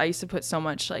crazy, because I used to put so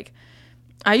much like,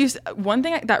 one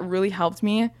thing that really helped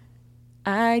me,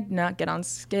 I'd not get on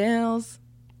scales.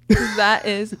 That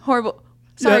is horrible.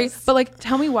 Sorry, but like,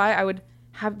 tell me why I would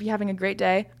be having a great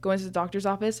day, go into the doctor's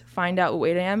office, find out what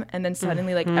weight I am, and then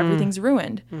suddenly like everything's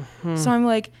ruined. So I'm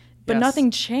like, but nothing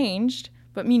changed.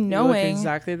 But me knowing, you look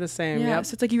exactly the same. Yeah.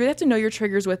 So it's like, you really have to know your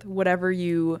triggers with whatever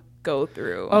you go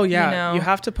through. Oh yeah, you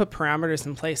have to put parameters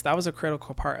in place. That was a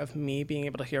critical part of me being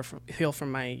able to heal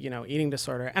from my eating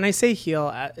disorder. And I say heal,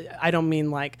 I don't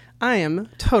mean like I am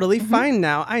totally fine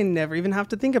now. I never even have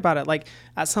to think about it. Like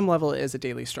at some level it is a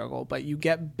daily struggle, but you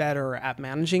get better at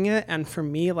managing it. And for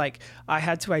me, like I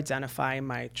had to identify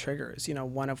my triggers,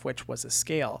 one of which was a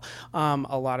scale.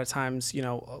 A lot of times,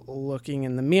 looking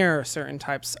in the mirror, certain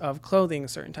types of clothing,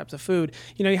 certain types of food,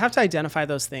 you have to identify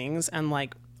those things and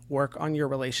like work on your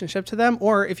relationship to them,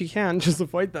 or if you can, just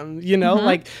avoid them,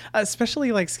 like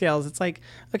especially like scales. It's like,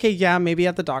 okay, yeah, maybe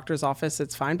at the doctor's office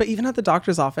it's fine, but even at the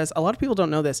doctor's office, a lot of people don't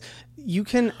know this, you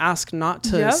can ask not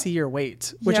to see your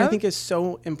weight, which I think is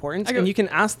so important. And you can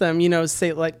ask them,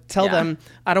 say like, tell them,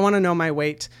 I don't want to know my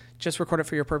weight, just record it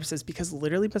for your purposes, because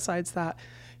literally besides that,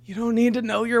 you don't need to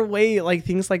know your weight, like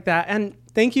things like that. And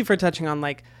thank you for touching on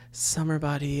like summer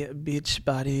body, beach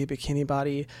body, bikini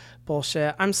body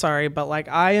bullshit. I'm sorry, but like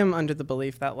I am under the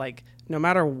belief that like no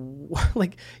matter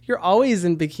like you're always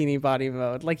in bikini body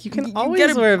mode. Like you can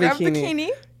always wear a bikini.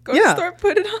 Go to the store,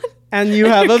 put it on. And you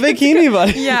have a bikini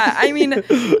body. Yeah, I mean,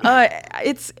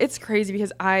 it's crazy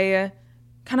because I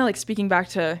kind of like speaking back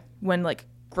to when like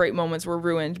great moments were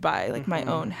ruined by like my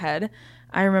own head.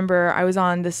 I remember I was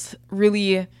on this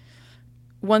really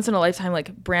once in a lifetime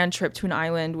like brand trip to an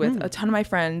island with a ton of my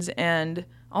friends, and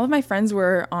all of my friends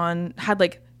had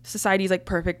like society's like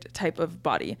perfect type of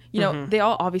body. They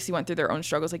all obviously went through their own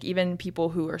struggles. Like even people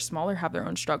who are smaller have their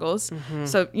own struggles.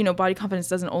 So, body confidence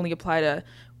doesn't only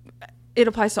it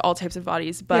applies to all types of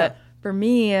bodies. But for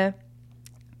me,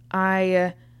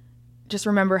 I just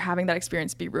remember having that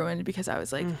experience be ruined because I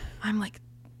was like, I'm like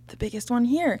the biggest one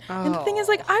here. And the thing is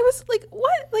like, I was like,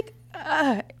 what? Like,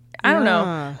 I don't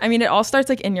know. I mean, it all starts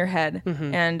like in your head.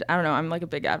 And I don't know. I'm like a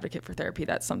big advocate for therapy.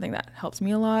 That's something that helps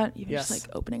me a lot. Even just like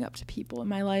opening up to people in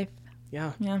my life.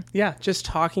 Yeah. Just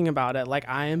talking about it. Like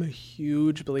I am a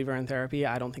huge believer in therapy.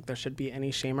 I don't think there should be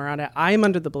any shame around it. I am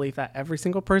under the belief that every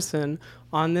single person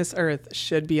on this earth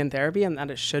should be in therapy and that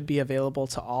it should be available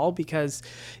to all, because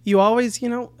you always,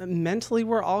 mentally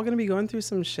we're all going to be going through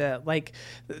some shit. Like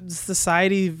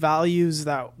society values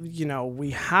that,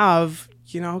 we have,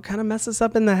 kind of mess us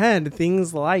up in the head.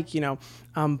 Things like,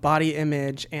 body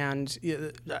image and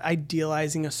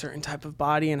idealizing a certain type of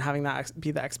body and having that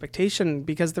be the expectation.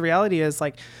 Because the reality is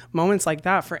like moments like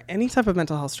that for any type of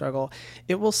mental health struggle,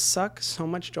 it will suck so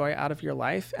much joy out of your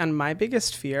life. And my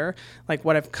biggest fear, like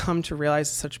what I've come to realize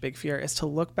is such a big fear, is to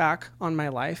look back on my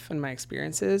life and my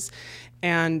experiences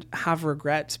and have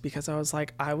regret, because I was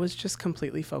like, I was just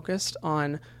completely focused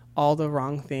on all the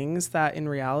wrong things that in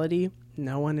reality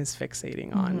no one is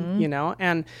fixating on,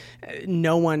 and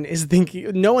no one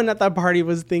at that party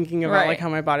was thinking about like how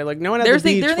my body looked. No one at the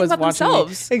beach was watching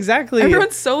themselves. Exactly.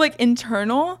 Everyone's so like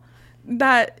internal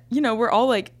that, we're all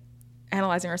like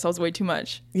analyzing ourselves way too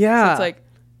much. Yeah. So it's like,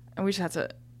 and we just have to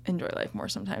enjoy life more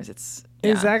sometimes.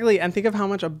 Exactly. And think of how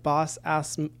much a boss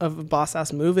ass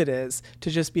move it is to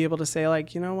just be able to say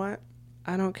like, you know what?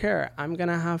 I don't care. I'm going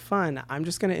to have fun. I'm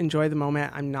just going to enjoy the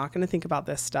moment. I'm not going to think about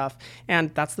this stuff.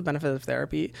 And that's the benefit of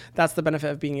therapy. That's the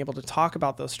benefit of being able to talk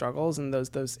about those struggles and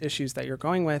those issues that you're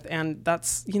going with. And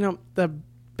that's, the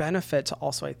benefit to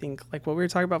also, I think, like what we were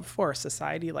talking about before,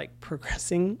 society like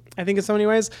progressing. I think in so many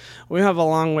ways, we have a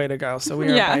long way to go. So we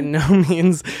are by no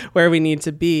means where we need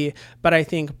to be. But I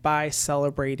think by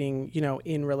celebrating,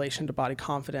 in relation to body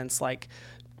confidence, like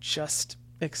just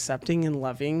accepting and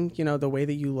loving, the way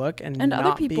that you look and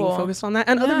not being focused on that,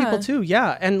 and other people too.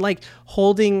 Yeah. And like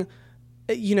holding,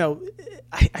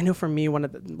 I know for me, one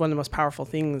of the most powerful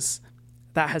things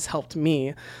that has helped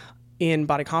me in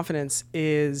body confidence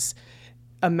is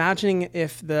imagining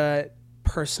if the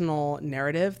personal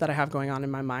narrative that I have going on in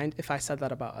my mind, if I said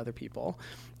that about other people.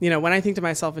 When I think to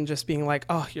myself and just being like,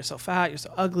 oh, you're so fat, you're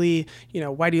so ugly,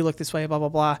 why do you look this way, blah, blah,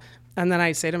 blah. And then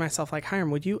I say to myself, like,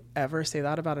 Hiram, would you ever say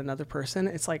that about another person?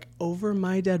 It's like, over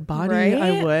my dead body, right?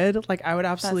 I would. Like, I would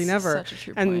absolutely never. Such a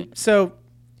true point. So,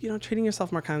 treating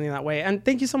yourself more kindly in that way. And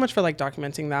thank you so much for like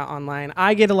documenting that online.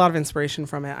 I get a lot of inspiration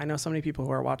from it. I know so many people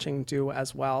who are watching do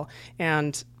as well.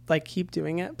 And like, keep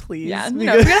doing it, please. Yeah, we're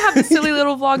going to have the silly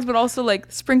little vlogs, but also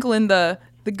like sprinkle in the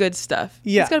good stuff.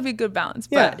 Yeah. It's got to be a good balance.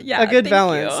 But a good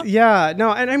balance. You. Yeah.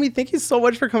 No, and I mean, thank you so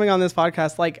much for coming on this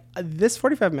podcast. Like this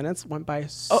 45 minutes went by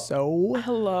so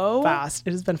fast.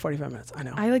 It has been 45 minutes. I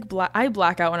know. I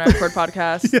black out when I record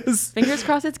podcasts. Yes. Fingers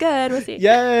crossed it's good. We'll see.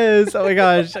 Yes. Oh my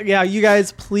gosh. Yeah. You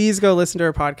guys, please go listen to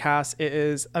her podcast. It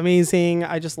is amazing.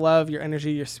 I just love your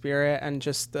energy, your spirit, and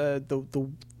just the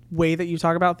way that you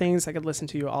talk about things. I could listen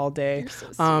to you all day. You're so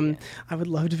sweet. I would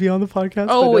love to be on the podcast.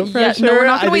 Oh, yeah. No, we're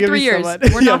not going to wait 3 years.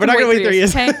 We're not going to wait 3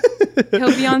 years. Okay.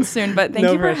 He'll be on soon, but thank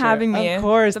you for having me. Of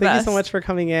course. Thank you so much for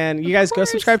coming in. You guys go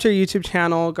subscribe to her YouTube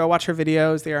channel. Go watch her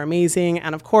videos. They are amazing.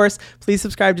 And of course, please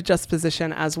subscribe to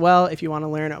Juxtaposition as well if you want to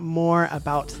learn more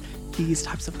about these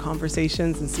types of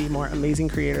conversations and see more amazing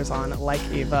creators on like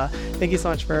Ava. Thank you so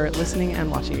much for listening and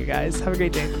watching, you guys. Have a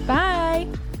great day. Bye.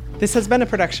 This has been a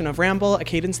production of Ramble, a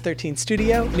Cadence 13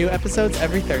 studio. New episodes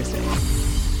every Thursday.